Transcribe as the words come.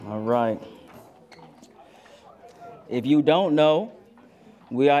All right. If you don't know,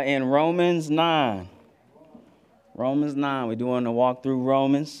 we are in Romans 9. Romans 9. We're doing a walk through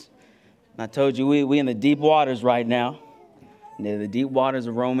Romans. I told you we in the deep waters right now. Near the deep waters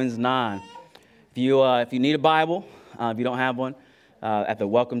of Romans 9. If you need a Bible, if you don't have one, at the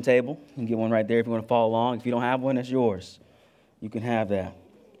welcome table, you can get one right there if you want to follow along. If you don't have one, it's yours. You can have that.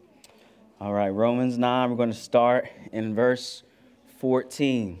 All right, Romans 9, we're going to start in verse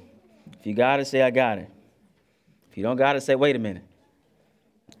 14. If you got it, say, I got it. If you don't got it, say, wait a minute.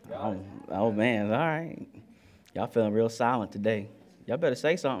 Oh, man, all right. Y'all feeling real silent today. Y'all better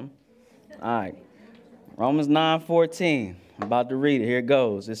say something. All right, Romans 9:14. I'm about to read it. Here it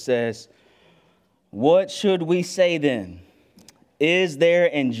goes. It says, what should we say then? Is there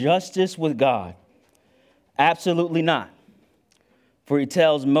injustice with God? Absolutely not. For he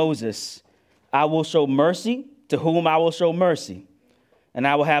tells Moses, I will show mercy to whom I will show mercy, and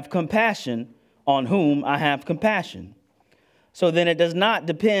I will have compassion on whom I have compassion. So then it does not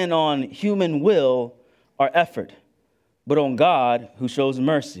depend on human will or effort, but on God who shows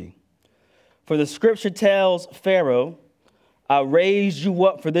mercy. For the scripture tells Pharaoh, I raised you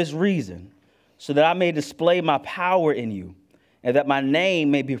up for this reason, so that I may display my power in you, and that my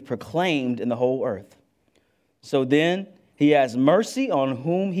name may be proclaimed in the whole earth. So then he has mercy on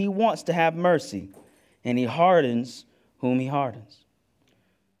whom he wants to have mercy, and he hardens whom he hardens.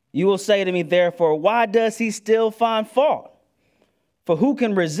 You will say to me, therefore, why does he still find fault? For who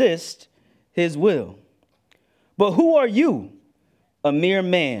can resist his will? But who are you, a mere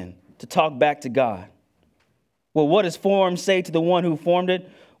man, to talk back to God? Well, what does form say to the one who formed it?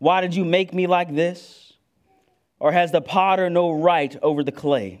 Why did you make me like this? Or has the potter no right over the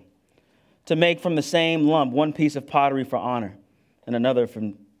clay to make from the same lump one piece of pottery for honor and another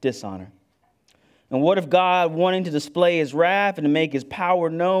from dishonor? And what if God, wanting to display his wrath and to make his power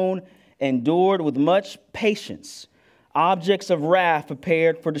known, endured with much patience objects of wrath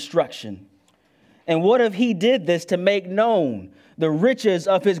prepared for destruction? And what if he did this to make known the riches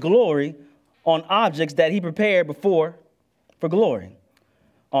of his glory on objects that he prepared before for glory?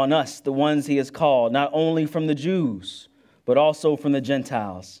 On us, the ones he has called, not only from the Jews, but also from the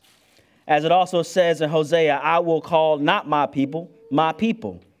Gentiles. As it also says in Hosea, I will call not my people,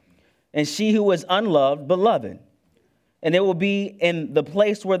 and she who is unloved, beloved. And it will be in the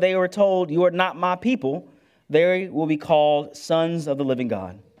place where they were told, you are not my people, they will be called sons of the living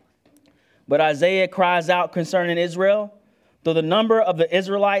God. But Isaiah cries out concerning Israel, though the number of the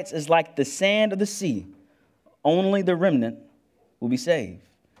Israelites is like the sand of the sea, only the remnant will be saved,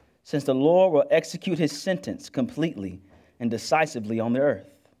 since the Lord will execute his sentence completely and decisively on the earth.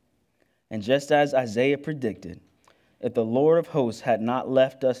 And just as Isaiah predicted, if the Lord of hosts had not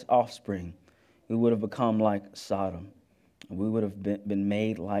left us offspring, we would have become like Sodom, and we would have been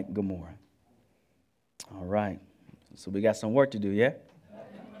made like Gomorrah. All right, so we got some work to do, yeah?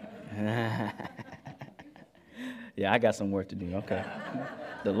 Yeah, I got some work to do, okay.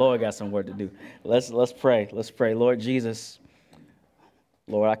 The Lord got some work to do. Let's pray. Let's pray. Lord Jesus,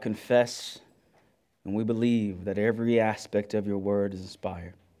 Lord, I confess and we believe that every aspect of your word is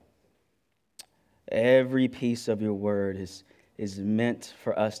inspired. Every piece of your word is meant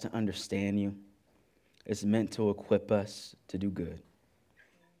for us to understand you. It's meant to equip us to do good.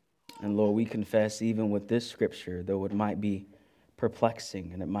 And Lord, we confess even with this scripture, though it might be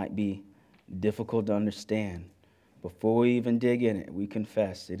perplexing and it might be difficult to understand, before we even dig in it, we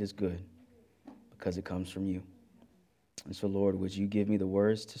confess it is good because it comes from you. And so, Lord, would you give me the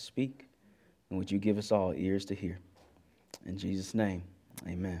words to speak, and would you give us all ears to hear? In Jesus' name,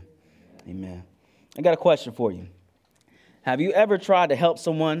 amen. Amen. I got a question for you. Have you ever tried to help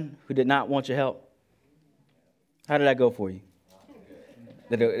someone who did not want your help? How did that go for you?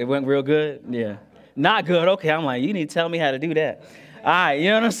 It went real good? Yeah. Not good. Okay, I'm like, you need to tell me how to do that. All right, you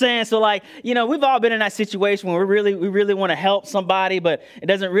know what I'm saying? So we've all been in that situation where we really want to help somebody, but it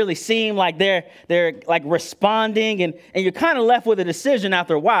doesn't really seem like they're like responding, and you're kind of left with a decision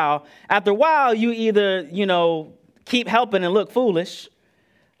after a while. After a while, you either, keep helping and look foolish,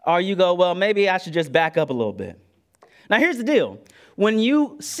 or you go, well, maybe I should just back up a little bit. Now, here's the deal. When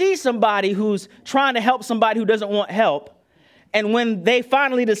you see somebody who's trying to help somebody who doesn't want help, and when they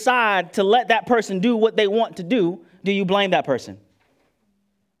finally decide to let that person do what they want to do you blame that person?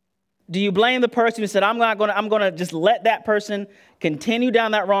 Do you blame the person who said, I'm going to just let that person continue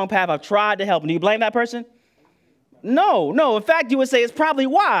down that wrong path? I've tried to help them. Do you blame that person? No. In fact, you would say it's probably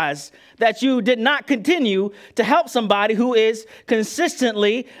wise that you did not continue to help somebody who is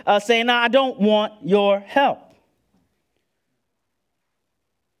consistently saying, no, I don't want your help.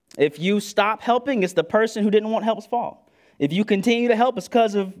 If you stop helping, it's the person who didn't want help's fault. If you continue to help, it's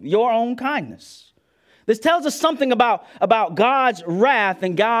because of your own kindness. This tells us something about God's wrath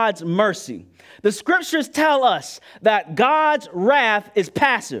and God's mercy. The scriptures tell us that God's wrath is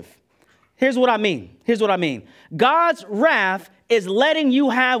passive. Here's what I mean. God's wrath is letting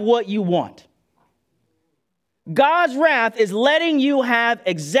you have what you want. God's wrath is letting you have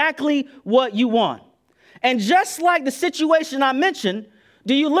exactly what you want. And just like the situation I mentioned,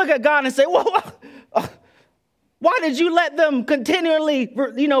 do you look at God and say, well, why did you let them continually,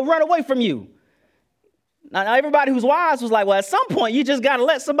 run away from you? Now, everybody who's wise was like, well, at some point, you just got to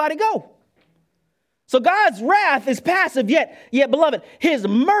let somebody go. So God's wrath is passive, yet, beloved, his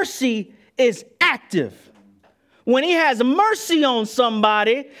mercy is active. When he has mercy on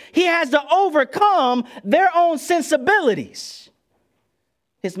somebody, he has to overcome their own sensibilities.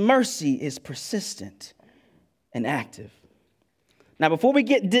 His mercy is persistent and active. Now, before we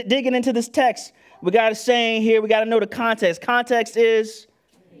get digging into this text, we got to say here, we got to know the context. Context is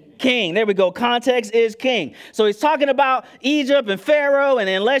king. There we go. Context is king. So he's talking about Egypt and Pharaoh. And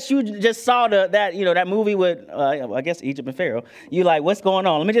unless you just saw that movie with, I guess Egypt and Pharaoh, you like, what's going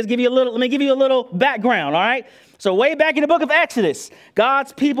on? Let me give you a little background. All right. So way back in the book of Exodus,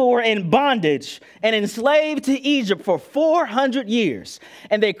 God's people were in bondage and enslaved to Egypt for 400 years.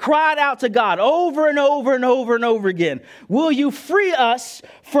 And they cried out to God over and over and over and over again, will you free us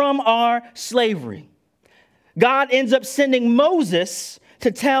from our slavery? God ends up sending Moses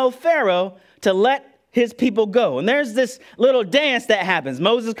to tell Pharaoh to let his people go. And there's this little dance that happens.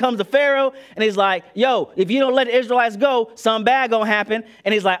 Moses comes to Pharaoh and he's like, yo, if you don't let the Israelites go, something bad gonna happen.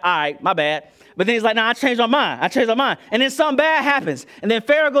 And he's like, all right, my bad. But then he's like, no, I changed my mind. And then something bad happens. And then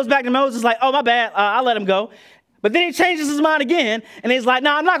Pharaoh goes back to Moses like, oh, my bad, I'll let him go. But then he changes his mind again. And he's like,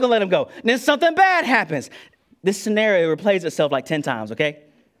 no, I'm not gonna let him go. And then something bad happens. This scenario replays itself like 10 times, okay?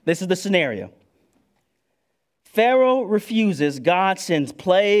 This is the scenario. Pharaoh refuses, God sends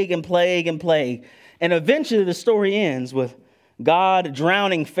plague and plague and plague. And eventually the story ends with God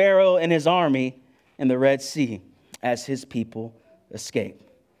drowning Pharaoh and his army in the Red Sea as his people escape.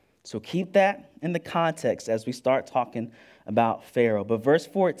 So keep that in the context as we start talking about Pharaoh. But verse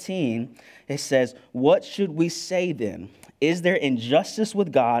 14, it says, what should we say then? Is there injustice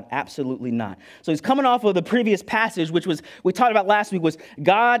with God? Absolutely not. So he's coming off of the previous passage, which was, we talked about last week, was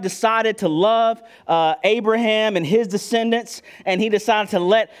God decided to love Abraham and his descendants, and he decided to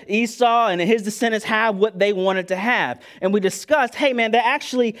let Esau and his descendants have what they wanted to have. And we discussed, hey man, that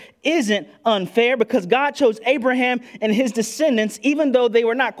actually isn't unfair because God chose Abraham and his descendants, even though they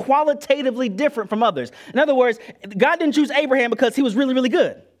were not qualitatively different from others. In other words, God didn't choose Abraham because he was really, really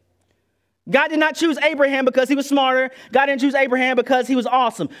good. God did not choose Abraham because he was smarter. God didn't choose Abraham because he was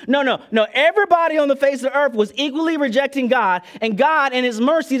awesome. No. Everybody on the face of the earth was equally rejecting God, and God in his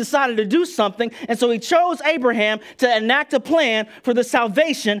mercy decided to do something. And so he chose Abraham to enact a plan for the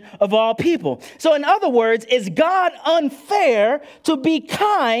salvation of all people. So in other words, is God unfair to be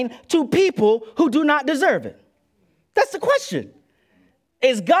kind to people who do not deserve it? That's the question.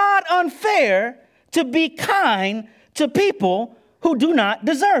 Is God unfair to be kind to people who do not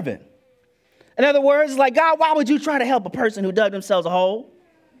deserve it? In other words, like, God, why would you try to help a person who dug themselves a hole?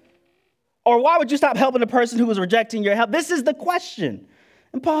 Or why would you stop helping the person who was rejecting your help? This is the question.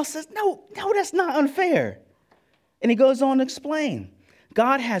 And Paul says, no, that's not unfair. And he goes on to explain.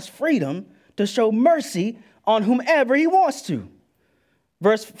 God has freedom to show mercy on whomever he wants to.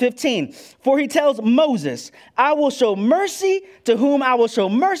 Verse 15, for he tells Moses, I will show mercy to whom I will show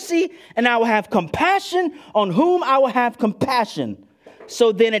mercy, and I will have compassion on whom I will have compassion.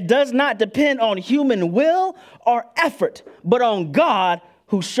 So then it does not depend on human will or effort, but on God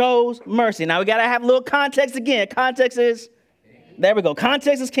who shows mercy. Now we got to have a little context again. Context is, there we go.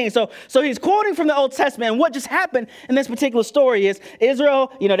 Context is king. So he's quoting from the Old Testament. And what just happened in this particular story is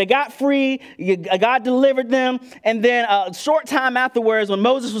Israel, they got free. God delivered them. And then a short time afterwards, when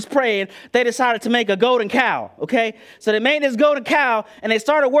Moses was praying, they decided to make a golden cow. Okay. So they made this golden cow and they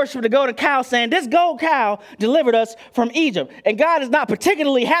started worshiping the golden cow, saying this gold cow delivered us from Egypt. And God is not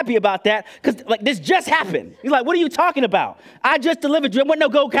particularly happy about that because this just happened. He's like, what are you talking about? I just delivered you. It wasn't no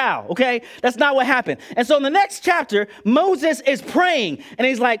gold cow. Okay. That's not what happened. And so in the next chapter, Moses is praying and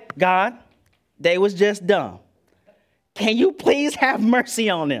he's like, God, they was just dumb. Can you please have mercy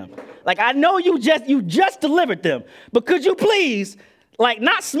on them? Like, I know you just delivered them, but could you please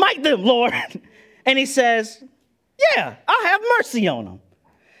not smite them, Lord? And he says, yeah, I'll have mercy on them.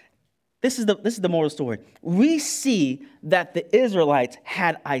 This is the moral story. We see that the Israelites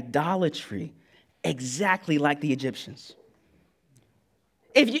had idolatry exactly like the Egyptians.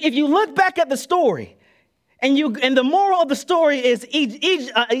 If you look back at the story, and the moral of the story is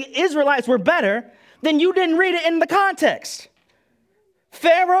Israelites were better then you didn't read it in the context.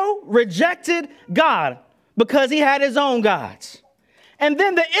 Pharaoh rejected God because he had his own gods. And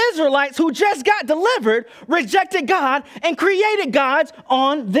then the Israelites who just got delivered rejected God and created gods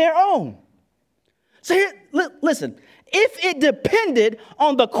on their own. So here, listen, if it depended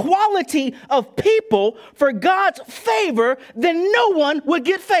on the quality of people for God's favor, then no one would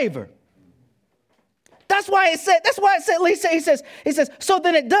get favor. He says, so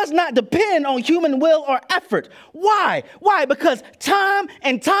then it does not depend on human will or effort. Why? Why? Because time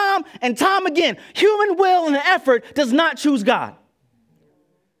and time and time again, human will and effort does not choose God.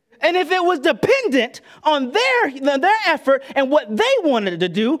 And if it was dependent on their effort and what they wanted to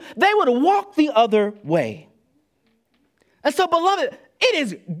do, they would walk the other way. And so, beloved, it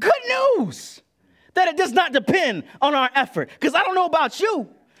is good news that it does not depend on our effort. Because I don't know about you,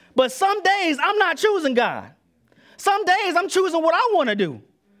 but some days I'm not choosing God. Some days I'm choosing what I want to do.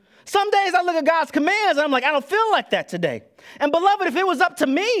 Some days I look at God's commands and I'm like, I don't feel like that today. And beloved, if it was up to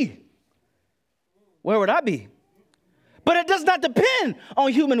me, where would I be? But it does not depend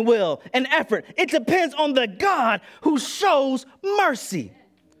on human will and effort. It depends on the God who shows mercy.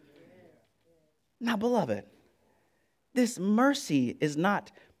 Now, beloved, this mercy is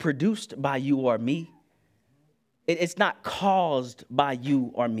not produced by you or me. It's not caused by you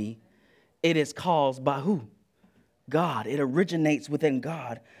or me. It is caused by who? God. It originates within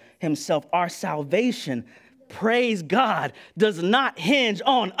God himself. Our salvation, praise God, does not hinge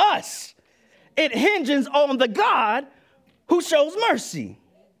on us. It hinges on the God who shows mercy.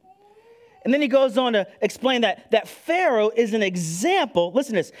 And then he goes on to explain that Pharaoh is an example,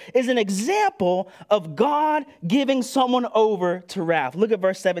 listen to this, is an example of God giving someone over to wrath. Look at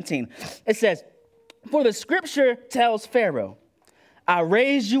verse 17. It says, for the scripture tells Pharaoh, I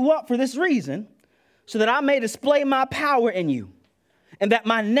raised you up for this reason, so that I may display my power in you, and that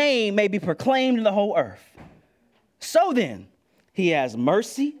my name may be proclaimed in the whole earth. So then, he has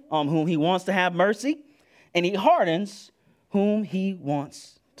mercy on whom he wants to have mercy, and he hardens whom he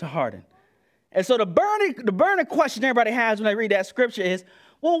wants to harden. And so the burning question everybody has when they read that scripture is,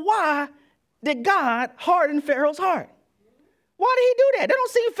 well, why did God harden Pharaoh's heart? Why did he do that? That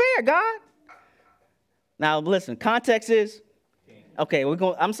don't seem fair, God. Now, listen, context is, okay,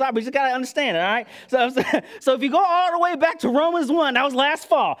 I'm sorry, we just got to understand it, all right? So if you go all the way back to Romans 1, that was last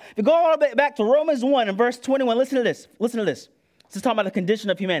fall. If you go all the way back to Romans 1 and verse 21, listen to this. Listen to this. This is talking about the condition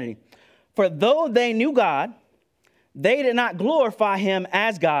of humanity. For though they knew God, they did not glorify him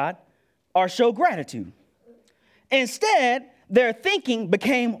as God or show gratitude. Instead, their thinking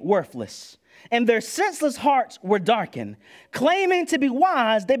became worthless, and their senseless hearts were darkened. Claiming to be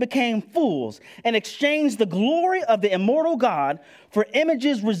wise, they became fools and exchanged the glory of the immortal God for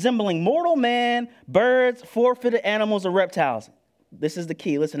images resembling mortal man, birds, four-footed animals, or reptiles. This is the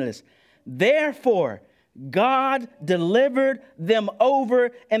key. Listen to this. Therefore, God delivered them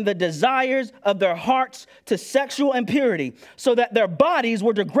over in the desires of their hearts to sexual impurity, so that their bodies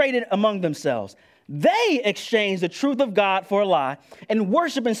were degraded among themselves. They exchanged the truth of God for a lie and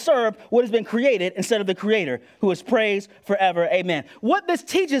worship and serve what has been created instead of the Creator, who is praised forever. Amen. What this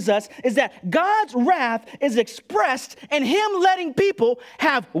teaches us is that God's wrath is expressed in him letting people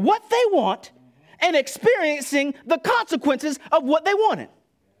have what they want and experiencing the consequences of what they wanted.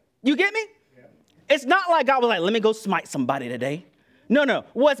 You get me? It's not like God was like, let me go smite somebody today. No.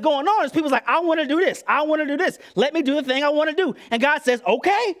 What's going on is people's like, I want to do this. I want to do this. Let me do the thing I want to do. And God says,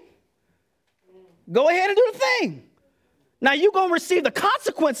 okay, go ahead and do the thing. Now you're going to receive the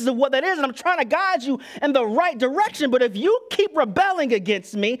consequences of what that is. And I'm trying to guide you in the right direction. But if you keep rebelling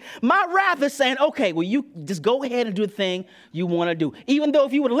against me, my wrath is saying, okay, well, you just go ahead and do the thing you want to do. Even though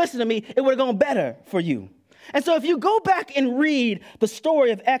if you would have listened to me, it would have gone better for you. And so if you go back and read the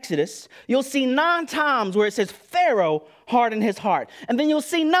story of Exodus, you'll see 9 times where it says Pharaoh hardened his heart. And then you'll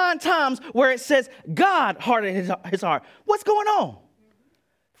see 9 times where it says God hardened his heart. What's going on?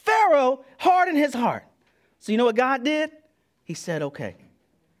 Pharaoh hardened his heart. So you know what God did? He said, okay.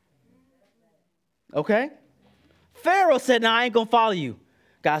 Okay? Pharaoh said, no, I ain't going to follow you.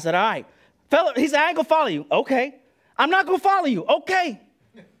 God said, all right. He said, I ain't going to follow you. Okay. I'm not going to follow you. Okay.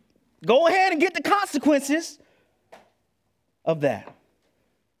 Go ahead and get the consequences of that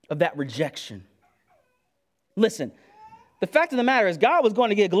rejection. Listen, the fact of the matter is God was going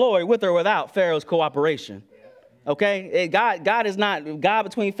to get glory with or without Pharaoh's cooperation. Okay? God is not, God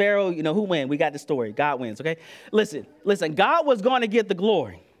between Pharaoh, who wins? We got the story. God wins, okay? Listen, God was going to get the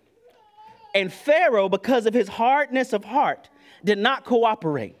glory. And Pharaoh, because of his hardness of heart, did not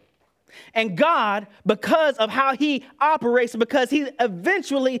cooperate. And God, because of how he operates, because he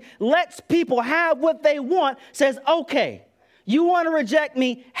eventually lets people have what they want, says, okay, You want to reject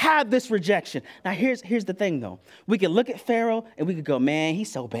me? Have this rejection. Now, here's the thing, though. We can look at Pharaoh and we could go, man,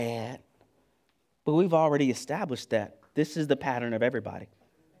 he's so bad. But we've already established that this is the pattern of everybody.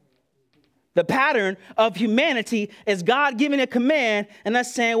 The pattern of humanity is God giving a command and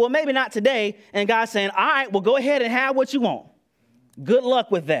us saying, well, maybe not today. And God saying, all right, well, go ahead and have what you want. Good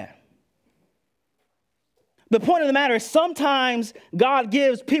luck with that. The point of the matter is sometimes God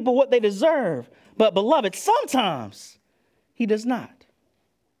gives people what they deserve. But beloved, sometimes he does not.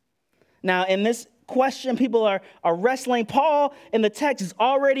 Now, in this question, people are wrestling. Paul in the text is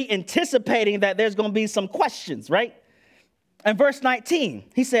already anticipating that there's going to be some questions, right? In verse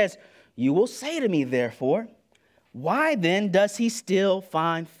 19, he says, you will say to me, therefore, why then does he still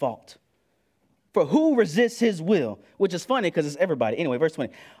find fault? For who resists his will? Which is funny because it's everybody. Anyway, verse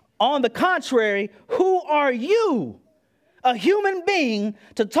 20. On the contrary, who are you, a human being,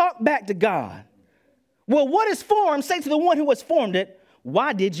 to talk back to God? Well, what is formed, say to the one who has formed it,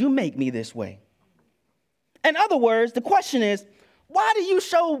 why did you make me this way? In other words, the question is, why do you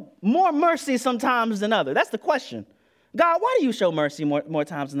show more mercy sometimes than others? That's the question. God, why do you show mercy more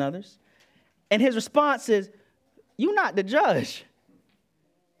times than others? And his response is, you're not the judge.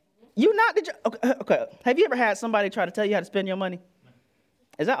 You're not the judge. Okay. Have you ever had somebody try to tell you how to spend your money?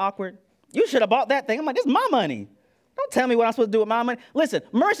 Is that awkward? You should have bought that thing. I'm like, this is my money. Don't tell me what I'm supposed to do with my money. Listen,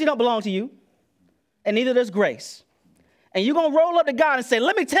 mercy don't belong to you, and neither does grace. And you're gonna roll up to God and say,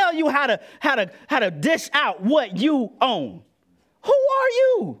 let me tell you how to dish out what you own. Who are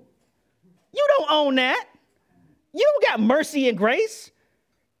you? You don't own that. You don't got mercy and grace.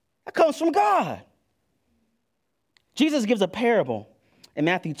 That comes from God. Jesus gives a parable in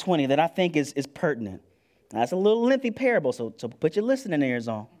Matthew 20 that I think is pertinent. Now, it's a little lengthy parable, so put your listening ears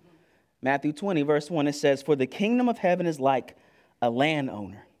on. Matthew 20, verse 1, it says, for the kingdom of heaven is like a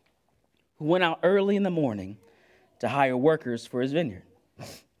landowner who went out early in the morning to hire workers for his vineyard.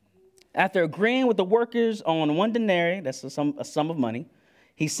 After agreeing with the workers on 1 denarius, that's a sum of money,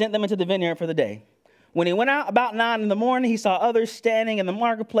 he sent them into the vineyard for the day. When he went out about 9 in the morning, he saw others standing in the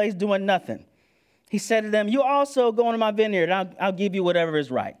marketplace doing nothing. He said to them, you also go into my vineyard, and I'll give you whatever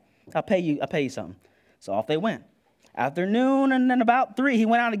is right. I'll pay you something. So off they went. After noon and then about 3, he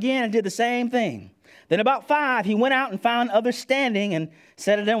went out again and did the same thing. Then about 5, he went out and found others standing and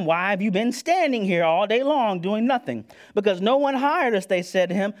said to them, why have you been standing here all day long doing nothing? Because no one hired us, they said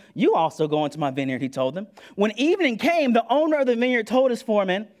to him. You also go into my vineyard, he told them. When evening came, the owner of the vineyard told his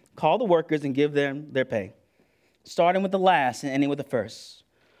foreman, call the workers and give them their pay, starting with the last and ending with the first.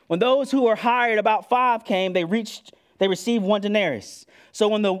 When those who were hired about 5 came, they received 1 denarius. So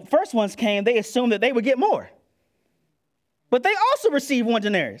when the first ones came, they assumed that they would get more. But they also received 1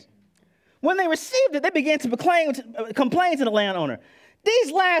 denarius. When they received it, they began to complain to the landowner.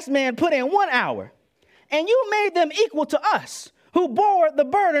 These last men put in 1 hour, and you made them equal to us, who bore the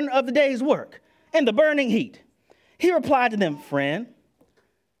burden of the day's work in the burning heat. He replied to them, friend,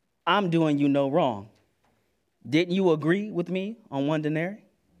 I'm doing you no wrong. Didn't you agree with me on 1 denarius?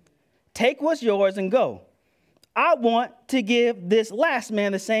 Take what's yours and go. I want to give this last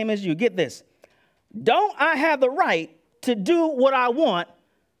man the same as you. Get this. Don't I have the right to do what I want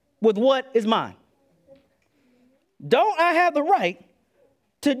with what is mine? Don't I have the right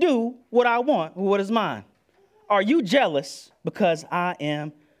to do what I want with what is mine? Are you jealous because I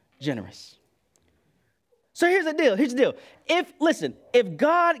am generous? So here's the deal. If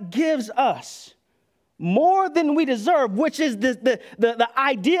God gives us more than we deserve, which is the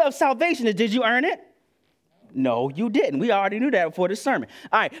idea of salvation, is did you earn it? No, you didn't. We already knew that before this sermon.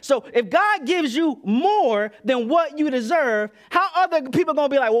 All right, so if God gives you more than what you deserve, how other people going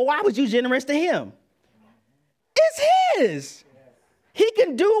to be like, well, why was you generous to him? It's his. He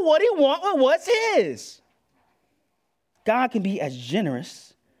can do what he wants with what's his. God can be as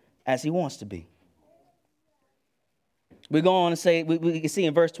generous as he wants to be. We go on to say, we can see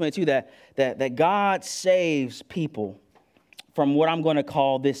in verse 22 that God saves people from what I'm going to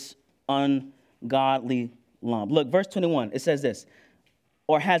call this ungodly lump. Look, verse 21, it says this,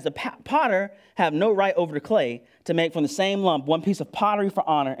 or has the potter have no right over the clay to make from the same lump one piece of pottery for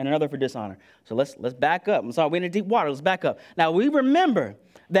honor and another for dishonor? So let's back up. I'm sorry, we're in deep water. Let's back up. Now, we remember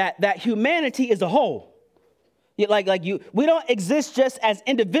that humanity is a whole. We don't exist just as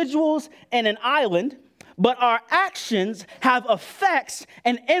individuals in an island, but our actions have effects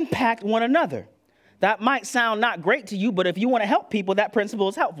and impact one another. That might sound not great to you, but if you want to help people, that principle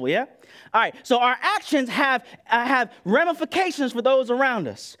is helpful, yeah? All right, so our actions have ramifications for those around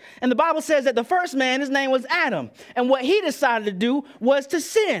us. And the Bible says that the first man, his name was Adam. And what he decided to do was to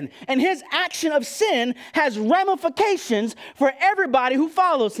sin. And his action of sin has ramifications for everybody who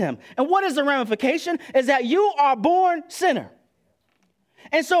follows him. And what is the ramification? Is that you are born sinner.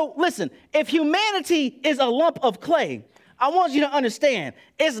 And so, listen, if humanity is a lump of clay, I want you to understand,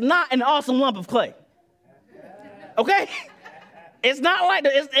 it's not an awesome lump of clay. Okay? It's not like,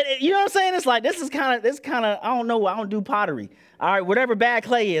 you know what I'm saying? It's like, this is kind of, I don't know, I don't do pottery. All right, whatever bad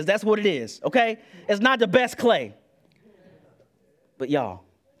clay is, that's what it is, okay? It's not the best clay. But y'all,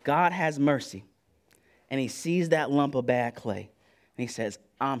 God has mercy, and he sees that lump of bad clay, and he says,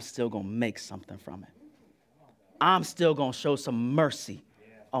 I'm still going to make something from it. I'm still going to show some mercy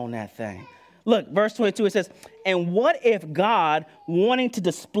on that thing. Look, verse 22, it says, and what if God, wanting to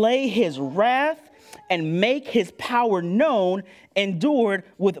display his wrath and make his power known, endured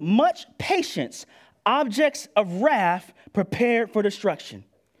with much patience objects of wrath prepared for destruction?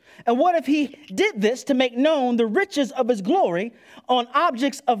 And what if he did this to make known the riches of his glory on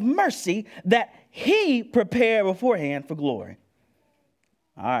objects of mercy that he prepared beforehand for glory?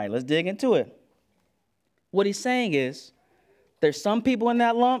 All right, let's dig into it. What he's saying is, there's some people in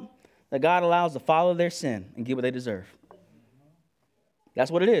that lump that God allows to follow their sin and get what they deserve.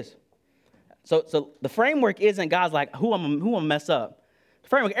 That's what it is. So the framework isn't God's like, who am I mess up? The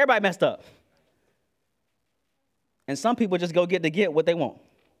framework, everybody messed up. And some people just go get what they want.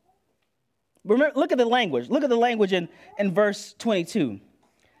 Remember, look at the language. Look at the language in verse 22.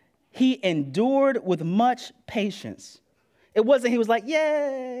 He endured with much patience. It wasn't, he was like,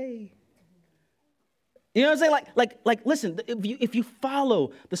 yay. You know what I'm saying? Like, listen, if you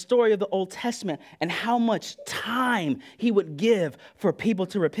follow the story of the Old Testament and how much time he would give for people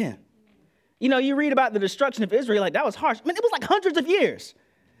to repent. You know, you read about the destruction of Israel, like that was harsh. I mean, it was like hundreds of years.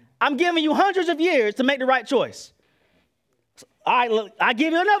 I'm giving you hundreds of years to make the right choice. All right, look, I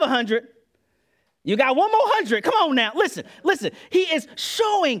give you another 100. You got one more 100. Come on now. Listen. He is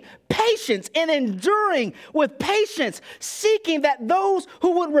showing patience and enduring with patience, seeking that those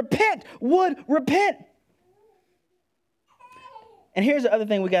who would repent would repent. And here's the other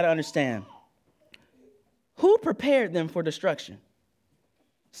thing we got to understand. Who prepared them for destruction?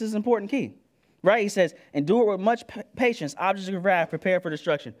 This is an important key, right? He says, endure with much patience, objects of wrath, prepared for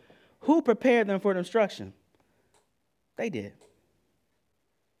destruction. Who prepared them for destruction? They did.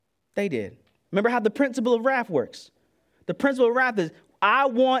 They did. Remember how the principle of wrath works. The principle of wrath is, I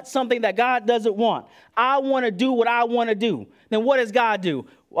want something that God doesn't want. I want to do what I want to do. Then what does God do?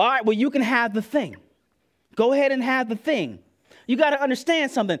 All right, well, you can have the thing. Go ahead and have the thing. You got to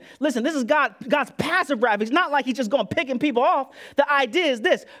understand something. Listen, this is God's passive wrath. It's not like he's just going picking people off. The idea is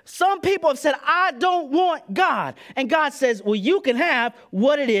this. Some people have said, I don't want God. And God says, well, you can have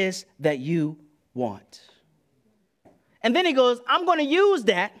what it is that you want. And then he goes, I'm going to use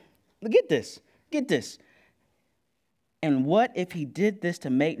that. Get this. And what if he did this to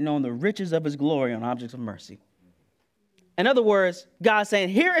make known the riches of his glory on objects of mercy? In other words, God's saying,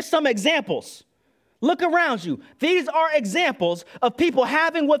 here are some examples. Look around you. These are examples of people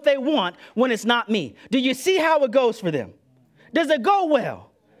having what they want when it's not me. Do you see how it goes for them? Does it go well?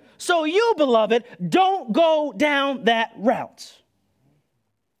 So you, beloved, don't go down that route.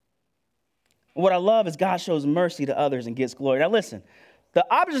 What I love is God shows mercy to others and gets glory. Now listen, the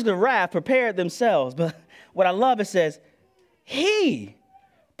objects of wrath prepared themselves, but what I love, it says, he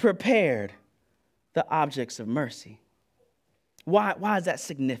prepared the objects of mercy. Why is that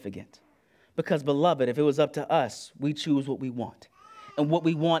significant? Because, beloved, if it was up to us, we choose what we want. And what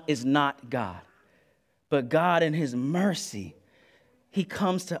we want is not God. But God in his mercy, he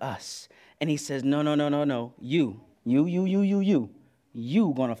comes to us and he says, no.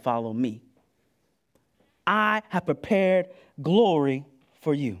 You going to follow me. I have prepared glory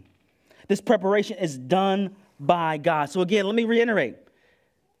for you. This preparation is done by God. So again, let me reiterate.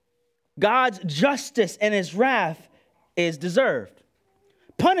 God's justice and his wrath is deserved.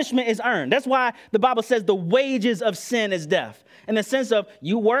 Punishment is earned. That's why the Bible says the wages of sin is death. In the sense of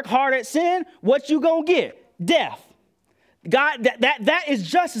you work hard at sin, what you gonna get? Death. God, that is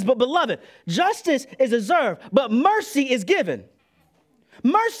justice. But beloved, justice is deserved, but mercy is given.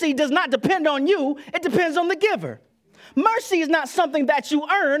 Mercy does not depend on you. It depends on the giver. Mercy is not something that you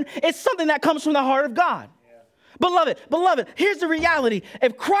earn. It's something that comes from the heart of God. Yeah. Beloved, here's the reality.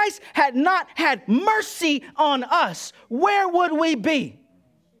 If Christ had not had mercy on us, where would we be?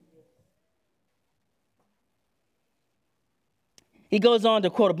 He goes on to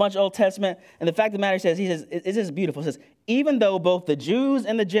quote a bunch of Old Testament, and the fact of the matter he says, this is beautiful. He says, even though both the Jews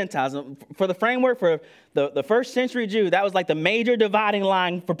and the Gentiles, for the framework for the first century Jew, that was like the major dividing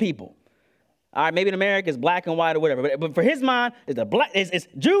line for people. All right, maybe in America it's black and white or whatever, but for his mind, it's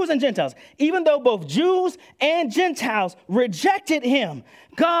Jews and Gentiles. Even though both Jews and Gentiles rejected him,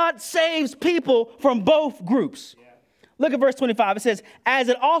 God saves people from both groups. Yeah. Look at verse 25. It says, as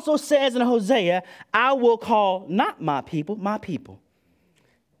it also says in Hosea, I will call not my people,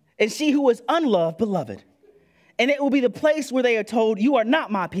 and she who is unloved, beloved. And it will be the place where they are told, you are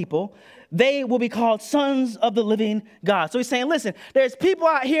not my people. They will be called sons of the living God. So he's saying, listen, there's people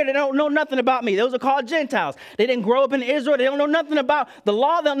out here that don't know nothing about me. Those are called Gentiles. They didn't grow up in Israel. They don't know nothing about the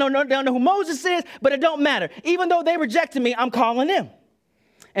law. They don't know who Moses is, but it don't matter. Even though they rejected me, I'm calling them.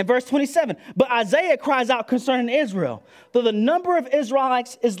 And verse 27, but Isaiah cries out concerning Israel. Though the number of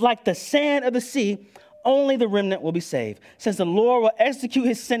Israelites is like the sand of the sea, only the remnant will be saved, since the Lord will execute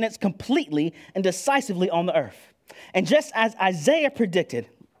his sentence completely and decisively on the earth. And just as Isaiah predicted,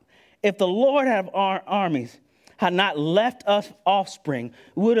 if the Lord of our armies had not left us offspring,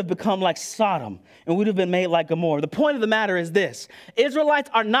 we would have become like Sodom and would have been made like Gomorrah. The point of the matter is this: Israelites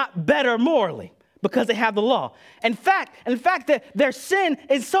are not better morally because they have the law. In fact, that their sin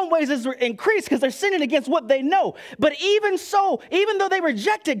in some ways is increased because they're sinning against what they know. But even so, even though they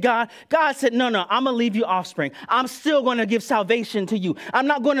rejected God, God said, no, I'm going to leave you offspring. I'm still going to give salvation to you. I'm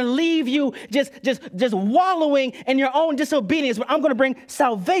not going to leave you just wallowing in your own disobedience, but I'm going to bring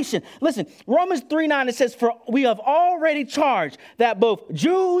salvation. Listen, Romans 3:9, it says, for we have already charged that both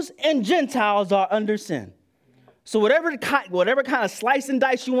Jews and Gentiles are under sin. So whatever kind of slice and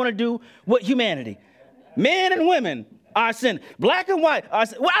dice you want to do with humanity, men and women are sin, black and white are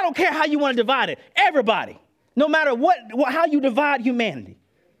sin. Well, I don't care how you want to divide it. Everybody, no matter how you divide humanity.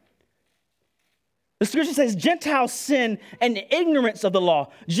 The scripture says Gentiles sin in ignorance of the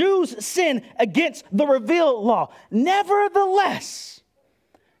law. Jews sin against the revealed law. Nevertheless,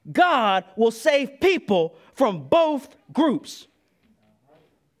 God will save people from both groups.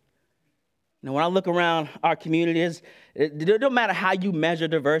 Now, when I look around our communities, it don't matter how you measure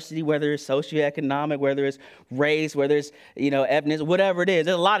diversity, whether it's socioeconomic, whether it's race, whether it's, ethnicity, whatever it is.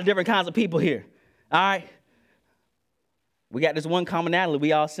 There's a lot of different kinds of people here. All right? We got this one commonality.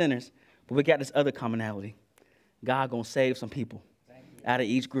 We all sinners. But we got this other commonality. God going to save some people out of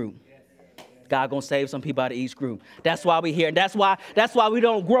each group. God going to save some people out of each group. That's why we're here. And that's why we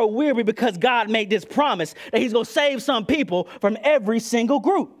don't grow weary, because God made this promise that he's going to save some people from every single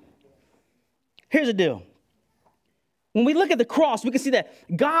group. Here's the deal. When we look at the cross, we can see that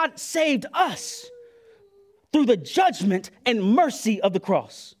God saved us through the judgment and mercy of the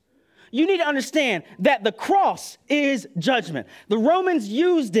cross. You need to understand that the cross is judgment. The Romans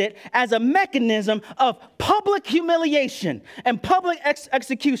used it as a mechanism of public humiliation and public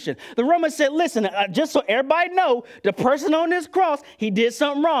execution. The Romans said, listen, just so everybody know, the person on this cross, he did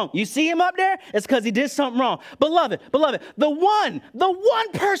something wrong. You see him up there? It's because he did something wrong. Beloved, the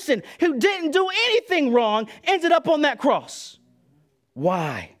one person who didn't do anything wrong ended up on that cross.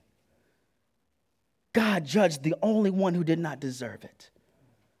 Why? God judged the only one who did not deserve it,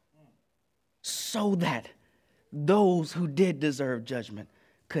 so that those who did deserve judgment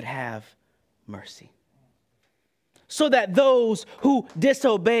could have mercy. So that those who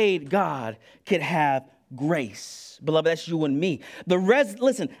disobeyed God could have grace. Beloved, that's you and me.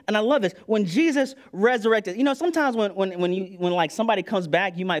 Listen, and I love this. When Jesus resurrected, sometimes when like somebody comes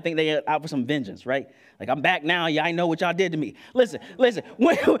back, you might think they're out for some vengeance, right? Like, I'm back now. Yeah, I know what y'all did to me. Listen.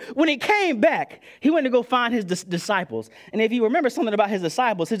 When he came back, he went to go find his disciples. And if you remember something about his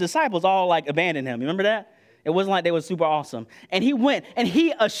disciples all like abandoned him. You remember that? It wasn't like they were super awesome. And he went and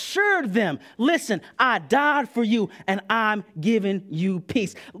he assured them, listen, I died for you and I'm giving you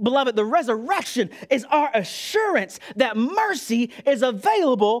peace. Beloved, the resurrection is our assurance that mercy is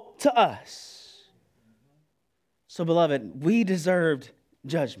available to us. So, beloved, we deserved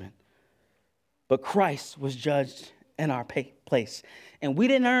judgment, but Christ was judged in our place. And we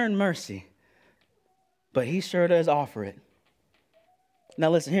didn't earn mercy, but he sure does offer it. Now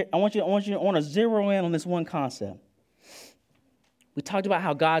listen, here, I want to zero in on this one concept. We talked about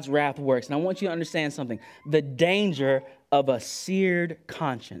how God's wrath works, and I want you to understand something: the danger of a seared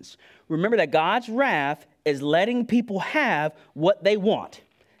conscience. Remember that God's wrath is letting people have what they want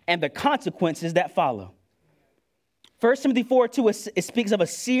and the consequences that follow. 1 Timothy 4:2, it speaks of a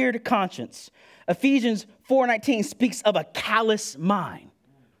seared conscience. Ephesians 4:19 speaks of a callous mind.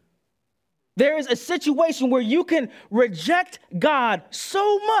 There is a situation where you can reject God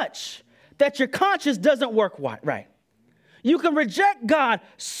so much that your conscience doesn't work right. You can reject God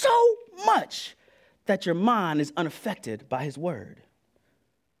so much that your mind is unaffected by his word.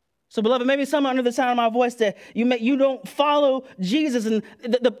 So, beloved, maybe someone under the sound of my voice that you don't follow Jesus, and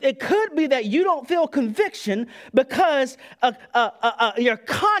it could be that you don't feel conviction because your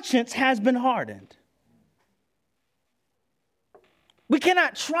conscience has been hardened. We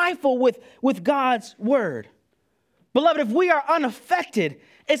cannot trifle with God's word. Beloved, if we are unaffected,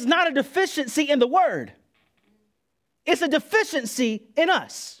 it's not a deficiency in the word. It's a deficiency in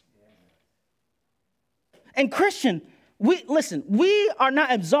us. And Christian, we are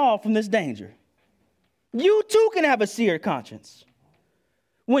not absolved from this danger. You too can have a seared conscience.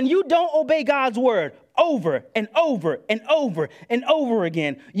 When you don't obey God's word over and over and over and over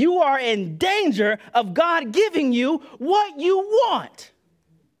again, you are in danger of God giving you what you want.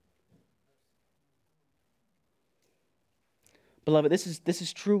 Beloved, this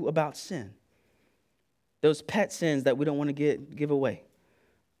is true about sin. Those pet sins that we don't want to give away.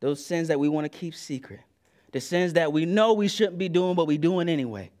 Those sins that we want to keep secret. The sins that we know we shouldn't be doing, but we doing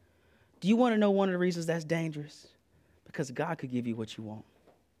anyway. Do you want to know one of the reasons that's dangerous? Because God could give you what you want.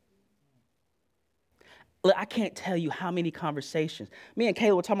 Look, I can't tell you how many conversations. Me and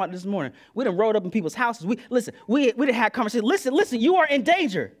Kayla were talking about this morning. We done rode up in people's houses. We done had conversations. Listen, you are in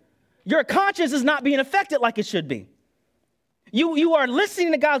danger. Your conscience is not being affected like it should be. You are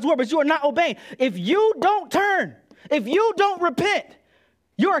listening to God's word, but you are not obeying. If you don't turn, if you don't repent,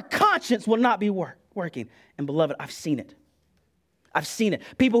 your conscience will not be working. And beloved, I've seen it. I've seen it.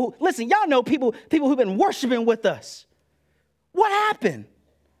 People who, listen, y'all know people who've been worshiping with us. What happened?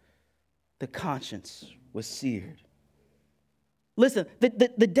 The conscience was seared. Listen,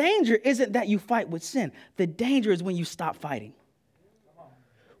 the danger isn't that you fight with sin. The danger is when you stop fighting.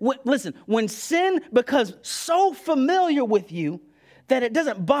 When sin becomes so familiar with you that it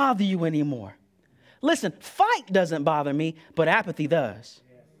doesn't bother you anymore. Listen, fight doesn't bother me, but apathy does.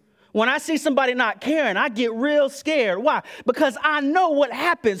 When I see somebody not caring, I get real scared. Why? Because I know what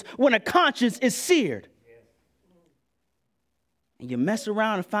happens when a conscience is seared. And you mess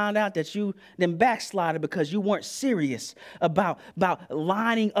around and find out that you then backslided because you weren't serious about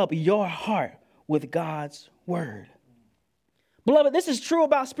lining up your heart with God's word. Beloved, this is true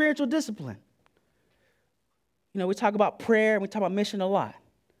about spiritual discipline. You know, we talk about prayer and we talk about mission a lot.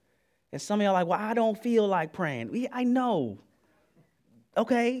 And some of y'all are like, well, I don't feel like praying. I know.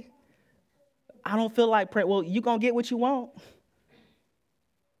 Okay. I don't feel like praying. Well, you're going to get what you want.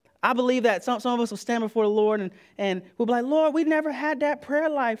 I believe that some of us will stand before the Lord and we'll be like, Lord, we never had that prayer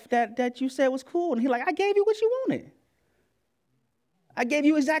life that you said was cool. And he's like, I gave you what you wanted. I gave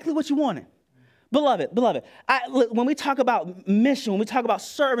you exactly what you wanted. Beloved, look, when we talk about mission, when we talk about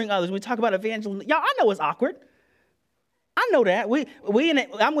serving others, when we talk about evangelism, y'all, I know it's awkward. I know that.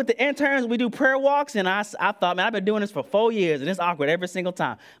 I'm with the interns, we do prayer walks, and I thought, man, I've been doing this for 4 years, and it's awkward every single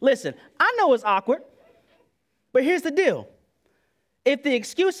time. Listen, I know it's awkward, but here's the deal. If the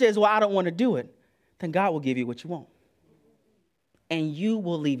excuse is, well, I don't want to do it, then God will give you what you want. And you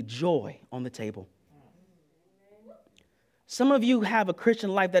will leave joy on the table. Some of you have a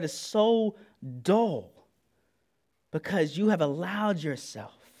Christian life that is so dull because you have allowed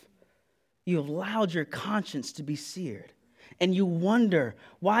yourself, you have allowed your conscience to be seared. And you wonder,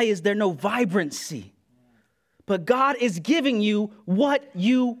 why is there no vibrancy? But God is giving you what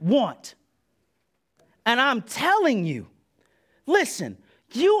you want. And I'm telling you, listen,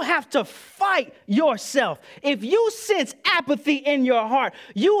 you have to fight yourself. If you sense apathy in your heart,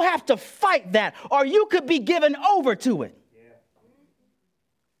 you have to fight that, or you could be given over to it.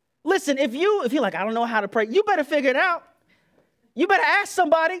 Listen, if you're like, I don't know how to pray, you better figure it out. You better ask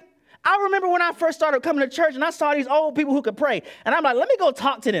somebody. I remember when I first started coming to church and I saw these old people who could pray. And I'm like, let me go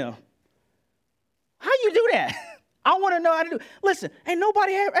talk to them. How you do that? I want to know how to do it. Listen, ain't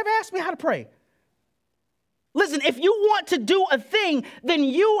nobody ever asked me how to pray. Listen, if you want to do a thing, then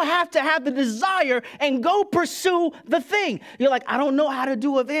you have to have the desire and go pursue the thing. You're like, I don't know how to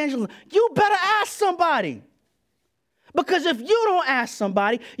do evangelism. You better ask somebody. Because if you don't ask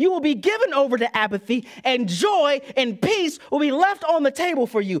somebody, you will be given over to apathy, and joy and peace will be left on the table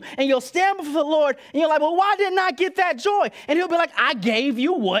for you. And you'll stand before the Lord and you're like, well, why didn't I get that joy? And he'll be like, I gave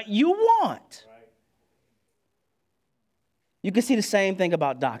you what you want. Right. You can see the same thing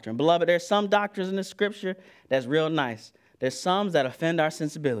about doctrine. Beloved, there's some doctrines in the scripture that's real nice. There's some that offend our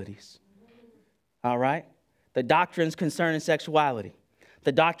sensibilities. All right? The doctrines concerning sexuality.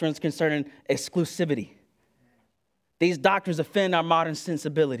 The doctrines concerning exclusivity. These doctrines offend our modern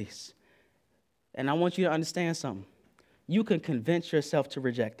sensibilities. And I want you to understand something. You can convince yourself to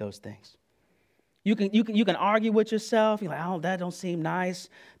reject those things. You can argue with yourself. You're like, oh, that don't seem nice,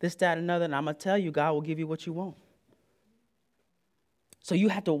 this, that, another. And I'm going to tell you, God will give you what you want. So you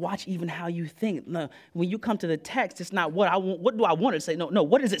have to watch even how you think. No, when you come to the text, it's not what I want. What do I want it to say? No,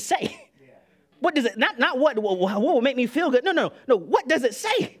 what does it say? Yeah. What does it, not what will make me feel good. No, what does it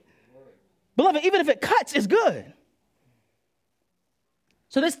say? Beloved, even if it cuts, it's good.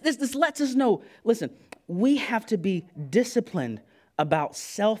 So this lets us know, listen, we have to be disciplined about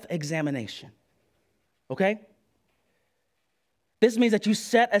self-examination, okay? This means that you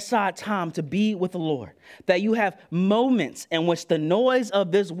set aside time to be with the Lord, that you have moments in which the noise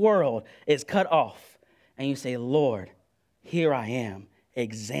of this world is cut off, and you say, Lord, here I am,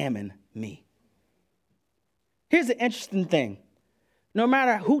 examine me. Here's the interesting thing. No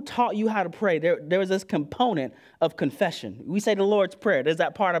matter who taught you how to pray, there was this component of confession. We say the Lord's Prayer. There's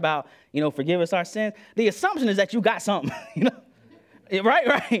that part about, forgive us our sins. The assumption is that you got something,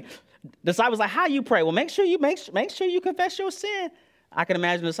 Right? Disciples like, how you pray? Well, make sure you confess your sin. I can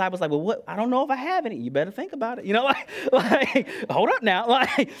imagine the disciples like, well, what? I don't know if I have any. You better think about it. Hold up now.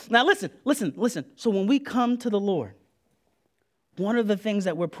 Now listen. So when we come to the Lord, one of the things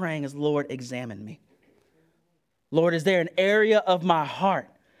that we're praying is, Lord, examine me. Lord, is there an area of my heart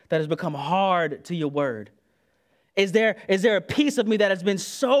that has become hard to your word? Is there a piece of me that has been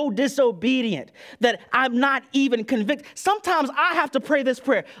so disobedient that I'm not even convicted? Sometimes I have to pray this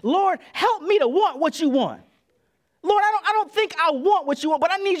prayer. Lord, help me to want what you want. Lord, I don't think I want what you want,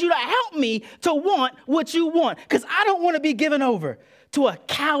 but I need you to help me to want what you want, because I don't want to be given over to a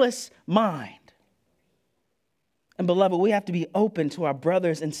callous mind. And beloved, we have to be open to our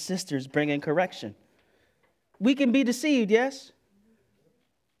brothers and sisters bringing correction. We can be deceived, yes?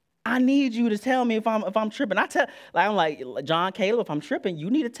 I need you to tell me if I'm tripping. I'm like, John, Caleb, if I'm tripping, you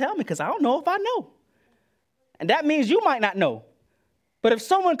need to tell me, because I don't know if I know. And that means you might not know. But if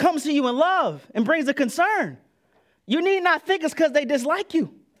someone comes to you in love and brings a concern, you need not think it's because they dislike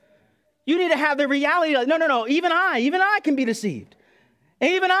you. You need to have the reality of, no, even I can be deceived.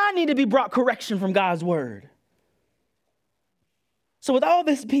 And even I need to be brought correction from God's word. So with all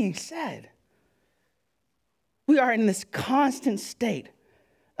this being said, we are in this constant state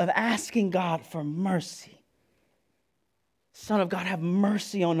of asking God for mercy. Son of God, have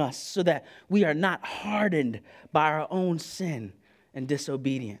mercy on us so that we are not hardened by our own sin and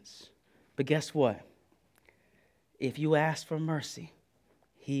disobedience. But guess what? If you ask for mercy,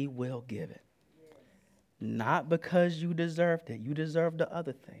 he will give it. Not because you deserved it. You deserved the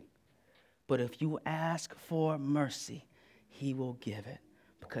other thing. But if you ask for mercy, he will give it,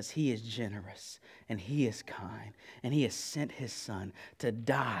 because he is generous and he is kind, and he has sent his son to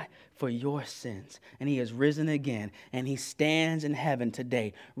die for your sins, and he has risen again, and he stands in heaven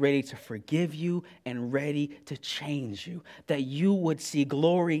today ready to forgive you and ready to change you, that you would see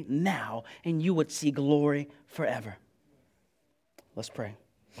glory now and you would see glory forever. Let's pray.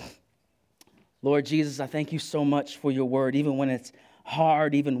 Lord Jesus, I thank you so much for your word, even when it's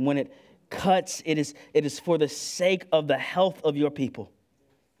hard, even when it cuts, it is for the sake of the health of your people.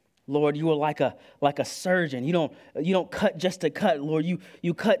 Lord, you are like a surgeon. You don't cut just to cut, Lord.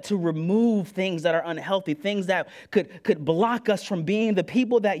 You cut to remove things that are unhealthy, things that could block us from being the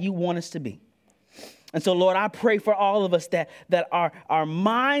people that you want us to be. And so, Lord, I pray for all of us that our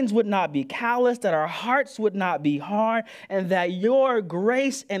minds would not be callous, that our hearts would not be hard, and that your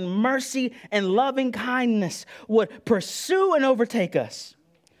grace and mercy and loving kindness would pursue and overtake us.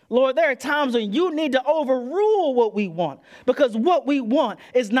 Lord, there are times when you need to overrule what we want, because what we want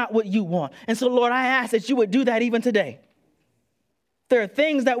is not what you want. And so, Lord, I ask that you would do that even today. There are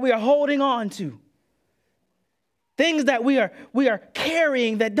things that we are holding on to, things that we are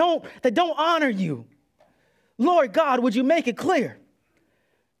carrying that don't honor you. Lord God, would you make it clear?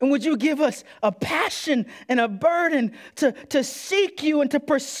 And would you give us a passion and a burden to seek you and to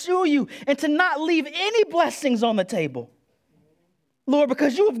pursue you and to not leave any blessings on the table? Lord,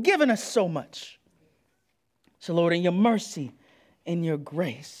 because you have given us so much. So, Lord, in your mercy, in your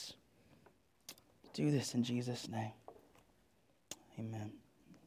grace, do this in Jesus' name. Amen.